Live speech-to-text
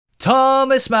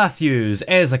Thomas Matthews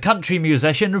is a country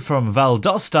musician from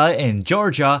Valdosta in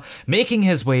Georgia, making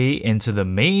his way into the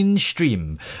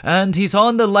mainstream. And he's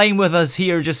on the line with us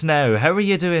here just now. How are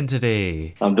you doing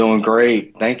today? I'm doing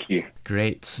great, thank you.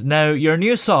 Great. Now, your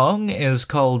new song is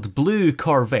called Blue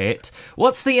Corvette.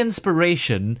 What's the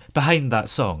inspiration behind that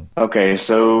song? Okay,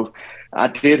 so I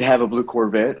did have a blue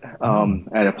Corvette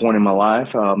at a point in my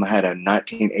life. I had a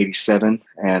 1987,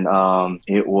 and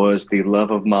it was the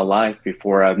love of my life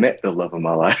before I met the love of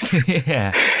my life.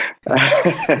 Yeah.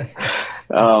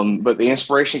 But the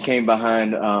inspiration came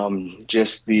behind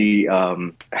just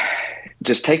taking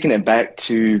it back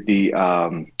to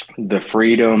the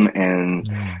freedom and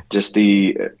just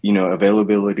the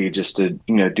availability just to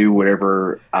do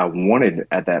whatever I wanted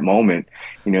at that moment.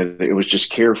 It was just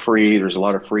carefree. There's a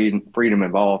lot of freedom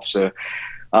involved. So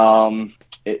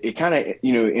it kind of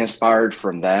inspired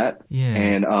from that. Yeah.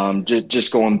 And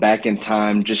just going back in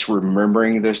time, just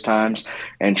remembering those times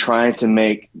and trying to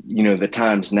make the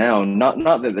times now,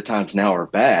 not that the times now are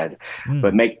bad,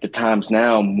 but make the times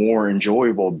now more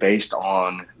enjoyable based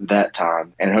on that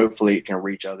time, and hopefully it can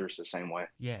reach others the same way.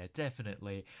 Yeah,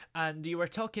 definitely. And you were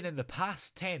talking in the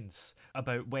past tense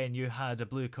about when you had a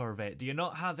blue Corvette. Do you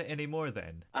not have it anymore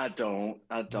then? I don't.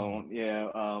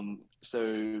 Yeah.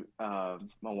 So my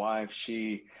wife,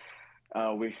 we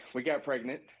got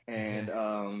pregnant, and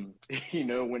when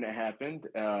it happened,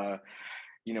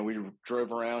 we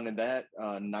drove around in that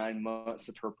 9 months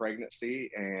of her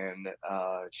pregnancy, and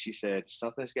she said,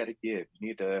 something's got to give. You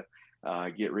need to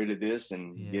get rid of this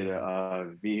and get a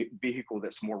vehicle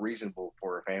that's more reasonable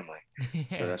for a family.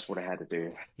 Yeah. So that's what I had to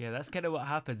do. Yeah, that's kind of what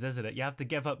happens, isn't it? You have to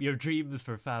give up your dreams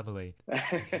for family.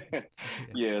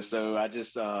 Yeah, so I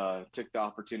just took the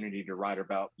opportunity to write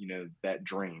about that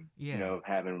dream, of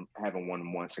having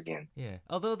one once again. Yeah,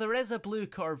 although there is a blue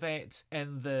Corvette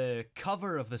in the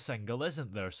cover of the single,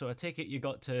 isn't there? So I take it you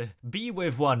got to be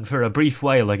with one for a brief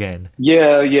while again.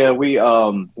 Yeah, we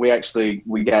got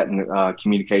in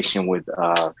communication with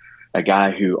a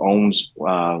guy who owns a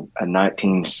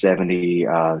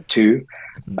 1972,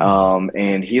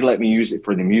 and he let me use it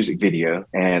for the music video,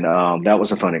 and that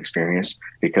was a fun experience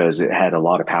because it had a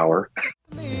lot of power.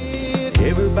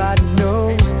 Everybody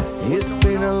knows it's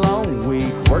been a long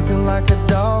week, working like a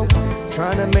dog,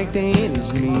 trying to make the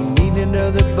ends meet, need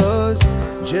another buzz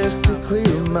just to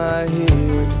clear my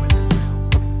head.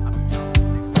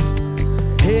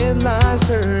 Headlines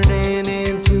turning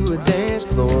into a dance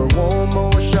floor, one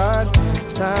more shot,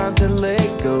 it's time to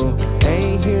let go.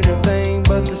 Ain't hear a thing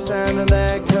but the sound of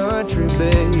that country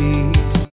bass.